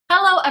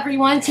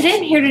everyone, today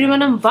I'm here to do an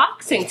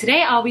unboxing.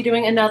 Today I'll be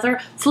doing another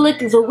Flick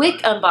the Wick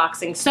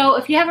unboxing. So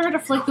if you haven't heard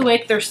of Flick the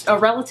Wick, they're a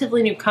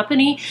relatively new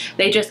company.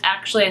 They just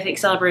actually, I think,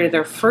 celebrated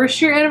their first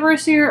year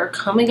anniversary or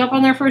coming up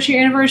on their first year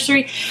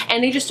anniversary,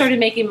 and they just started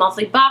making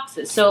monthly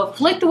boxes. So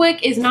Flick the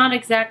Wick is not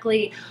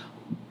exactly...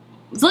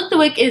 Flick the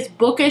Wick is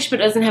bookish, but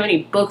doesn't have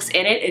any books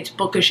in it. It's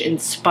bookish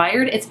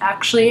inspired. It's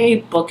actually a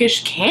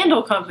bookish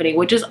candle company,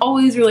 which is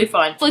always really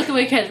fun. Flick the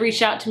Wick has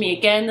reached out to me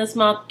again this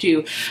month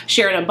to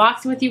share an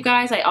unboxing with you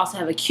guys. I also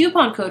have a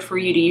coupon code for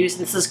you to use,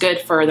 and this is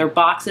good for their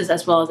boxes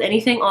as well as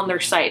anything on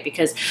their site,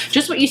 because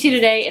just what you see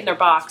today in their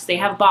box, they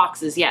have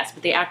boxes, yes,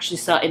 but they actually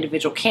sell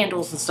individual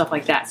candles and stuff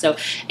like that. So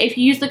if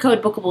you use the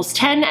code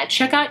Bookables10 at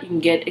checkout, you can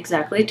get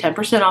exactly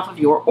 10% off of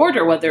your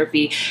order, whether it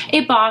be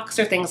a box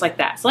or things like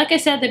that. So like I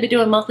said, they've been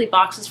doing monthly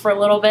boxes for a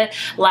little bit.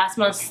 Last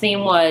month's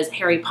theme was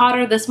Harry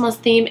Potter. This month's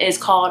theme is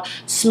called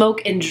Smoke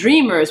and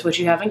Dreamers, which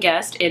you haven't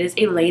guessed, it is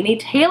a Laini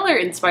Taylor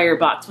inspired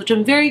box, which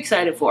I'm very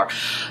excited for.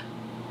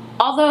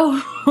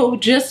 Although,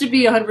 just to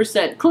be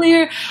 100%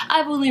 clear,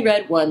 I've only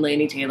read one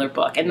Laini Taylor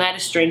book, and that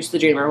is Strange the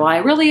Dreamer. While I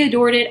really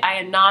adored it, I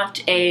am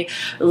not a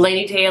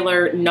Laini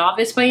Taylor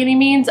novice by any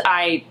means.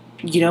 I've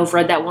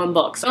read that one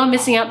book. So I'm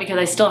missing out because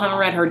I still haven't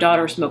read her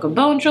Daughter Smoke and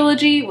Bone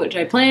trilogy, which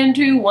I plan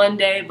to one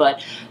day,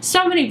 but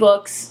so many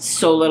books,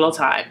 so little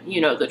time. You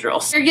know the drill.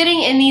 So you're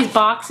getting in these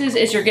boxes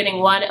is you're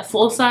getting one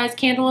full-size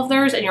candle of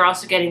theirs, and you're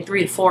also getting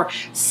 3 to 4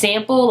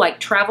 sample, like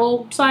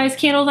travel-size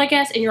candles, I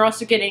guess, and you're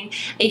also getting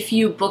a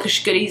few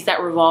bookish goodies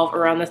that revolve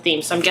around the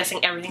theme. So I'm guessing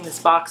everything in this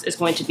box is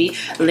going to be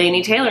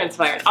Laini Taylor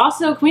inspired.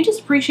 Also, can we just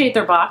appreciate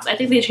their box? I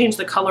think they change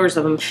the colors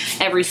of them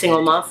every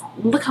single month.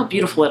 Look how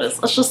beautiful it is.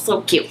 It's just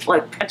so cute.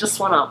 Like, I just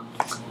want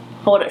to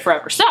hold it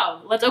forever. So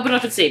let's open it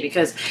up and see,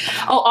 because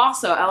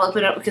also I'll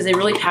open it up because they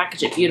really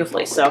package it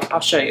beautifully, so I'll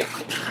show you.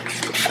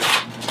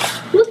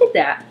 Look at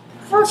that.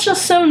 Oh, it's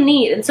just so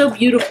neat and so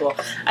beautiful.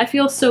 I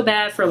feel so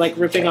bad for like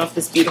ripping off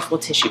this beautiful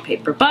tissue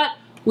paper, but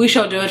we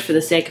shall do it for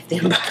the sake of the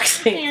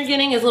unboxing. What you're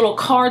getting is a little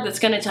card that's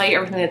going to tell you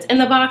everything that's in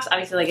the box.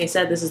 Obviously, like I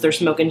said, this is their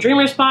Smoke and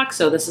Dreamers box,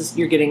 so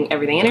you're getting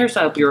everything in here,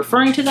 so I'll be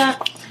referring to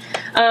that.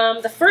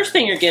 The first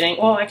thing you're getting,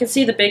 well, I can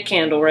see the big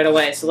candle right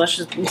away, so let's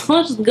just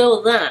go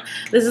with that.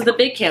 This is the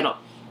big candle.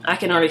 I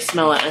can already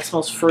smell it, and it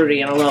smells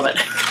fruity, and I love it.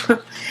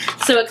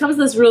 So it comes in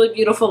this really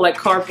beautiful, like,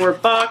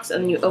 cardboard box,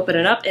 and you open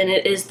it up, and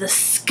it is the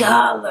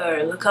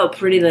Scholar. Look how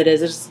pretty that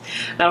is. It's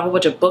got a whole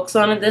bunch of books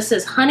on it. This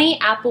is Honey,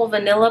 Apple,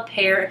 Vanilla,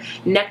 Pear,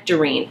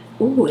 Nectarine.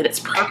 Ooh, and it's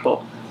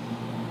purple.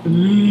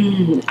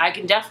 I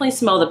can definitely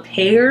smell the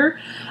pear.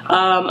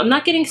 I'm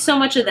not getting so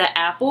much of the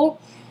apple.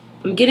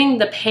 I'm getting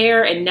the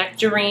pear and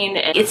nectarine.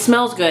 It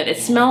smells good. It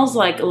smells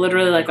like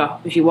literally like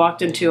if you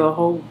walked into a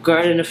whole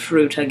garden of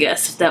fruit, I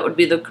guess, if that would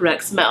be the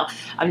correct smell.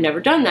 I've never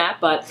done that,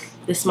 but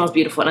this smells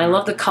beautiful. And I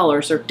love the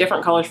colors. There are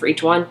different colors for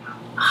each one.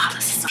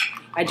 This is so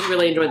pretty. I do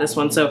really enjoy this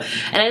one.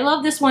 And I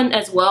love this one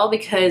as well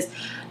because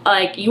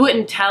like you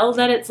wouldn't tell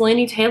that it's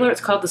Laini Taylor.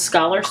 It's called the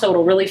Scholar, so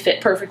it'll really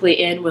fit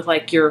perfectly in with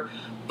like your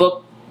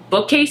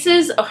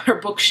bookcases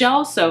or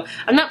bookshelves. So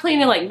I'm not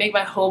planning to like make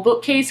my whole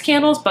bookcase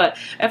candles, but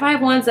if I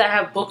have ones that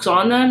have books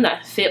on them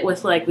that fit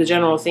with like the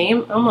general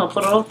theme, I'm gonna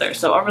put it out there.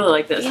 So I really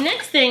like this. The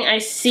next thing I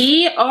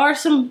see are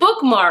some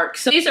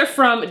bookmarks. So these are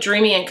from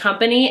Dreamy &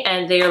 Company,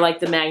 and they are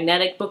like the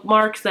magnetic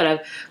bookmarks that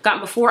I've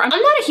gotten before. I'm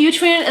not a huge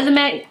fan of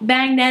the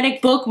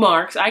magnetic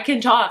bookmarks. I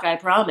can talk, I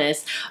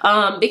promise,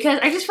 because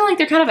I just feel like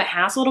they're kind of a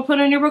hassle to put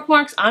in your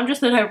bookmarks. I'm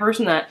just the type of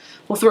person that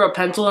will throw a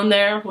pencil in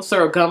there, will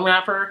throw a gum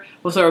wrapper,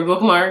 will throw a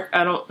bookmark.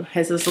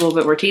 It's just a little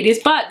bit more tedious,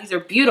 but these are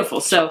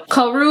beautiful. So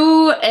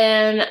Karu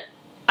and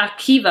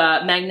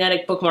Akiva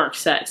magnetic bookmark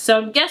set. So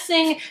I'm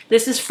guessing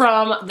this is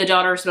from the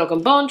Daughter Smoke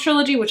and Bone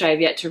trilogy, which I have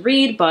yet to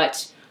read,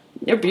 but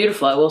they're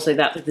beautiful. I will say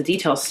that. Like, the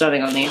detail's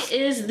stunning on these.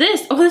 Is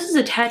this? Oh, this is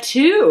a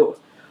tattoo.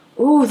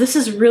 Oh, this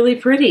is really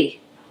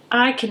pretty.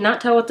 I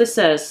cannot tell what this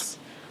says.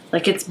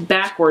 Like, it's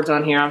backwards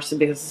on here, obviously,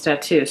 because it's a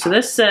tattoo. So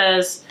this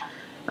says,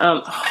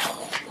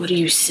 what do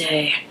you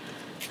say?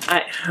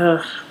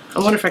 I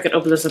wonder if I could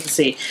open this up and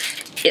see.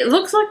 It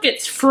looks like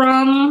it's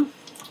from,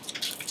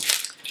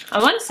 I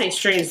want to say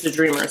Strange the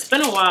Dreamer. It's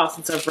been a while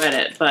since I've read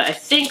it, but I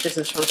think this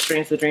is from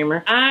Strange the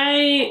Dreamer.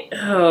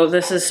 Oh,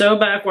 this is so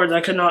backwards,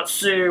 I cannot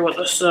see what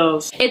this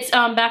says. It's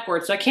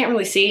backwards, so I can't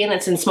really see, and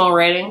it's in small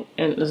writing,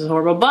 and this is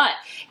horrible, but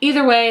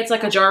either way, it's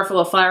like a jar full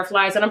of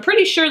fireflies, and I'm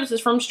pretty sure this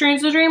is from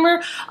Strange the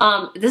Dreamer.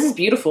 This is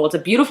beautiful. It's a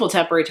beautiful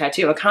temporary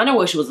tattoo. I kind of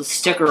wish it was a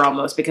sticker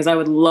almost, because I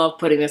would love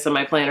putting this in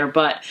my planner,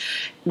 but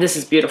this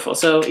is beautiful.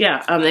 So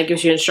yeah, it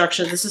gives you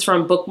instructions. This is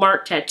from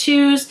Bookmark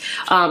Tattoos.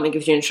 It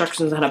gives you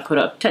instructions on how to put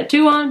a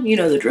tattoo on. You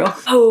know the drill.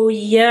 Oh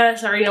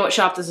yes, I already know what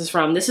shop this is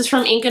from. This is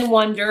from Ink and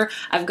Wonder.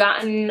 I've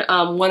gotten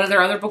one of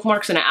their other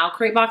bookmarks in an Owl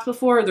Crate box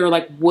before. They're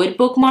like wood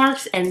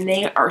bookmarks, and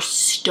they are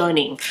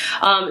stunning.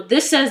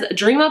 This says,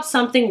 "Dream up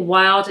something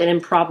wild and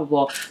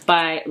improbable"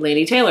 by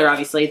Laini Taylor,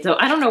 obviously. So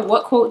I don't know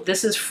what quote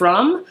this is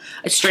from.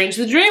 It's Strange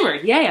the Dreamer.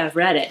 Yay, I've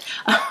read it.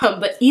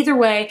 But either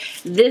way,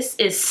 this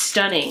is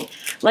stunning.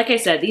 Like I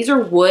said, these are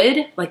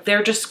wood, like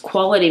they're just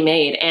quality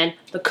made, and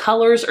the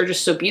colors are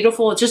just so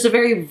beautiful. It's just a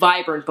very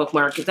vibrant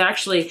bookmark. It's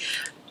actually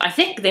I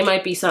think they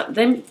might be I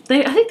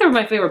think they're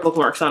my favorite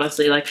bookmarks,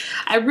 honestly. Like,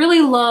 I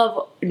really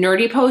love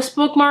Nerdy Post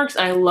bookmarks.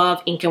 I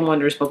love Ink and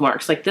Wonders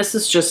bookmarks. Like, this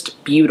is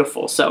just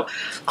beautiful. So,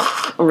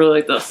 I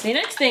really like this. The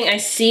next thing I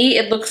see,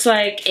 it looks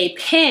like a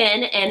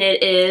pin, and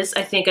it is,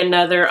 I think,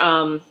 another,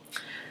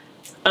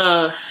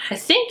 I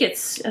think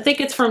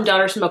it's from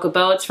Daughter Smoke a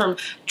Bow. It's from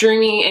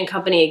Dreaming and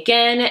Company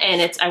again, and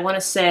it's, I want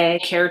to say,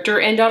 character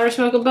in Daughter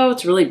Smoke a Bow.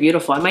 It's really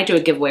beautiful. I might do a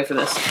giveaway for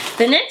this.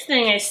 The next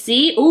thing I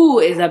see, ooh,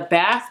 is a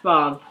bath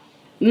bomb.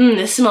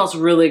 This smells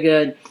really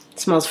good. It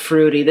smells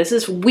fruity. This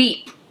is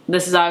Weep.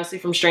 This is obviously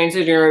from Strange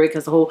the Dreamer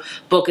because the whole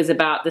book is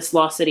about this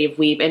lost city of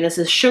Weep, and this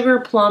is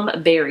Sugar Plum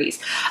Berries.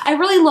 I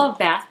really love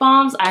bath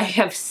bombs. I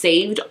have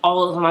saved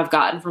all of them I've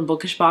gotten from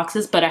bookish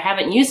boxes, but I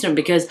haven't used them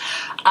because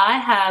I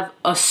have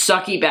a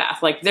sucky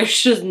bath. Like, there's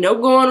just no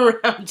going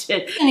around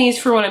it. And these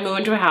for when I move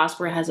into a house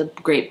where it has a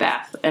great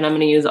bath, and I'm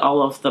going to use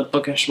all of the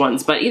bookish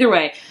ones. But either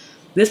way,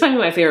 this might be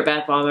my favorite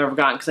bath bomb I've ever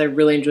gotten because I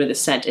really enjoy the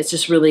scent. It's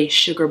just really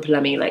sugar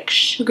plummy, like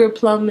sugar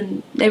plum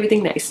and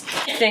everything nice.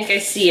 I think I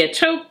see a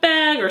tote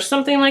bag or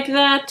something like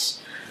that.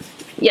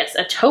 Yes,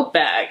 a tote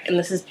bag, and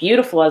this is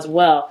beautiful as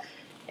well.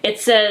 It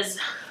says,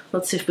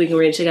 let's see if we can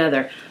read it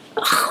together.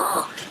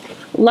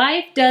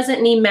 Life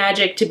doesn't need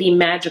magic to be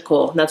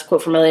magical. That's a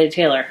quote from Laini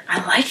Taylor.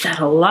 I like that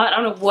a lot.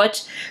 I don't know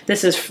what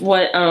this is,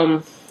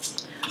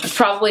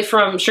 probably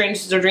from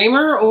Strange the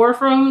Dreamer or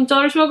from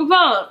Daughter Smoke a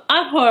Bow.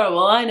 I'm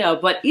horrible, I know,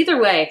 but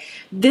either way,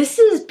 this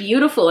is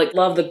beautiful. Like,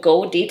 love the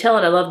gold detail,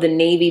 and I love the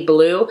navy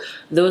blue.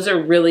 Those are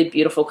really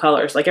beautiful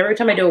colors. Like, every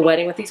time I do a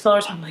wedding with these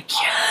colors, I'm like,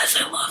 yes,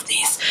 I love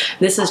these.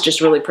 This is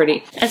just really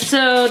pretty. And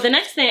so the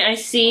next thing I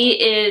see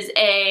is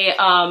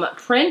a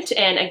print,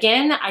 and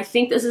again, I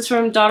think this is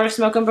from Daughter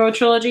Smoke and Bow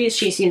trilogy.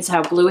 She seems to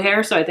have blue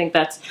hair, so I think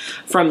that's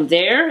from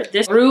there.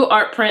 This Rue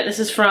art print, this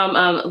is from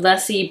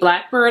Leslie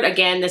Blackbird.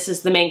 Again, this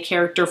is the main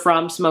character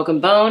from Smoke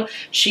and Bone.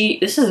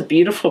 This is a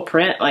beautiful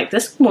print. Like,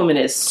 this woman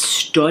is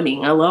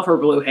stunning. I love her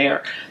blue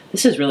hair.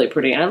 This is really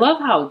pretty. I love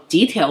how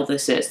detailed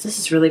this is. This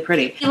is really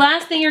pretty. The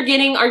last thing you're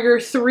getting are your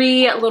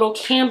 3 little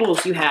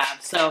candles you have.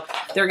 So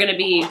they're gonna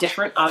be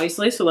different,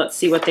 obviously, so let's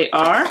see what they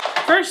are.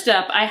 First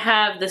up, I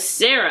have the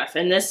Seraph,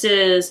 and this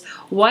is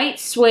White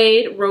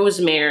Suede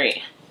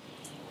Rosemary.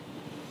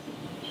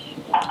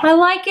 I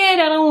like it,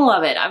 I don't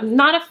love it. I'm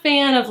not a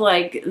fan of,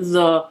 like,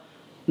 the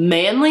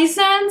manly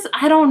scents.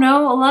 I don't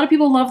know. A lot of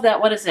people love that,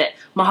 what is it?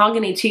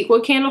 Mahogany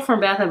Teakwood candle from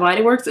Bath &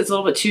 Body Works. It's a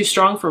little bit too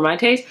strong for my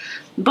taste,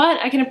 but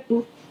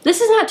this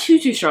is not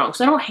too strong,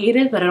 so I don't hate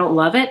it, but I don't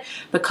love it.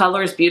 The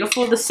color is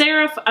beautiful. The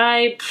Seraph,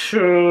 I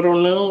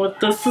don't know what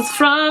this is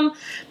from.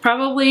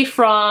 Probably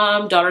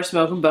from Daughter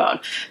Smoke and Bone.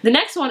 The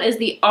next one is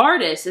the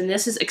Artist, and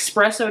this is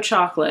Espresso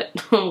Chocolate.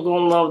 I'm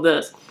gonna love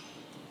this.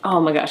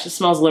 Oh my gosh, it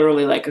smells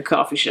literally like a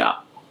coffee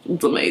shop.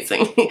 It's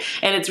amazing.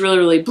 And it's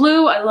really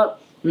blue. I love,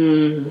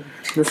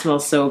 this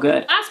smells so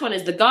good. Last one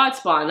is the God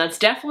Spawn. That's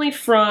definitely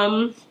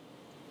from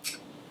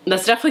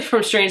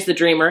Strange the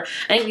Dreamer.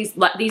 I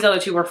think these other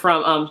two were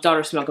from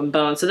Daughter Smoke and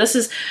Bone. So this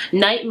is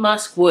Night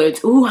Musk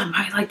Woods. Ooh, I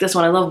might like this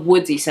one. I love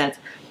woodsy scents.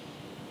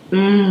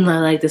 I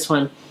like this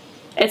one.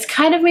 It's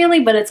kind of manly,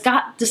 but it's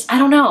got just, I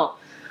don't know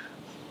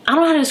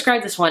how to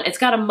describe this one. It's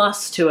got a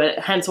musk to it,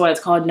 hence why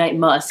it's called Night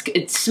Musk.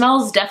 It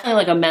smells definitely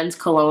like a men's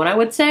cologne, I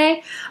would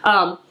say.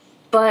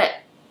 But,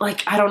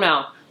 like, I don't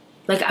know.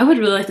 Like, I would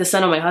really like the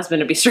scent on my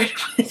husband, to be straight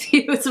up with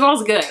you. It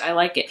smells good. I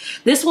like it.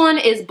 This one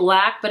is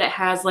black, but it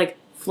has, like,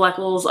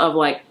 fleckles of,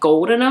 like,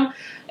 gold in them.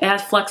 It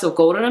has flecks of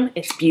gold in them.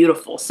 It's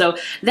beautiful. So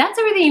that's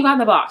everything you got in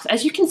the box.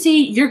 As you can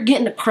see, you're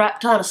getting a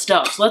crap ton of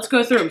stuff. So let's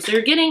go through them. So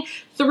you're getting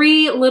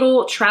 3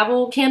 little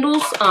travel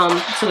candles.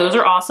 So those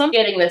are awesome.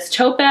 Getting this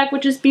tote bag,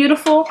 which is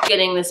beautiful.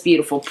 Getting this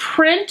beautiful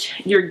print.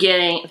 You're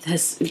getting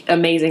this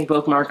amazing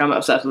bookmark. I'm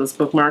obsessed with this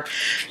bookmark.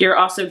 You're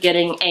also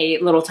getting a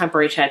little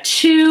temporary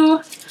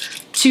tattoo,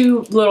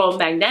 2 little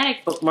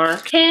magnetic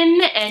bookmark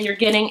pin, and you're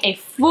getting a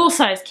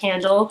full-size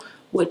candle,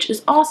 which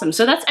is awesome.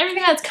 So that's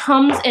everything that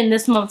comes in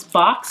this month's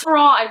box.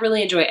 Overall, I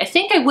really enjoy it. I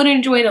think I would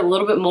enjoy it a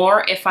little bit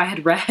more if I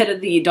had read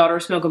the Daughter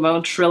Smoke and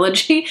Bone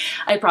trilogy.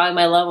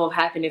 My level of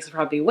happiness would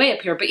probably be way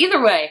up here. But either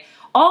way,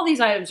 all these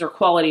items are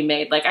quality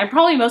made. Like, I'm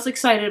probably most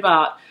excited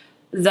about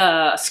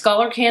the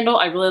Sculler candle.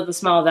 I really love the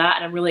smell of that,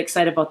 and I'm really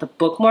excited about the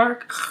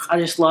bookmark. I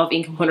just love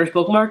Ink and Wonders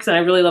bookmarks, and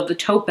I really love the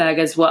tote bag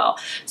as well.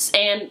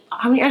 And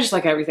I mean, I just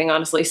like everything,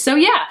 honestly. So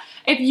yeah,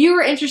 if you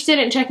are interested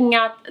in checking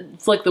out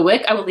Flick the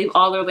Wick, I will leave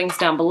all their links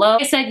down below.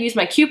 Like I said, use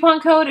my coupon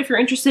code if you're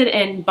interested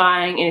in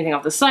buying anything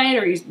off the site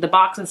or use the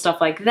box and stuff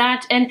like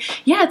that. And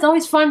yeah, it's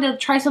always fun to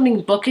try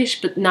something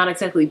bookish, but not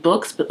exactly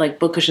books, but like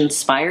bookish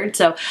inspired.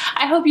 So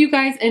I hope you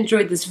guys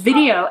enjoyed this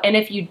video, and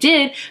if you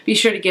did, be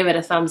sure to give it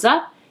a thumbs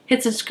up,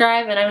 hit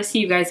subscribe, and I will see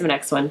you guys in the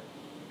next one.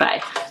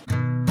 Bye.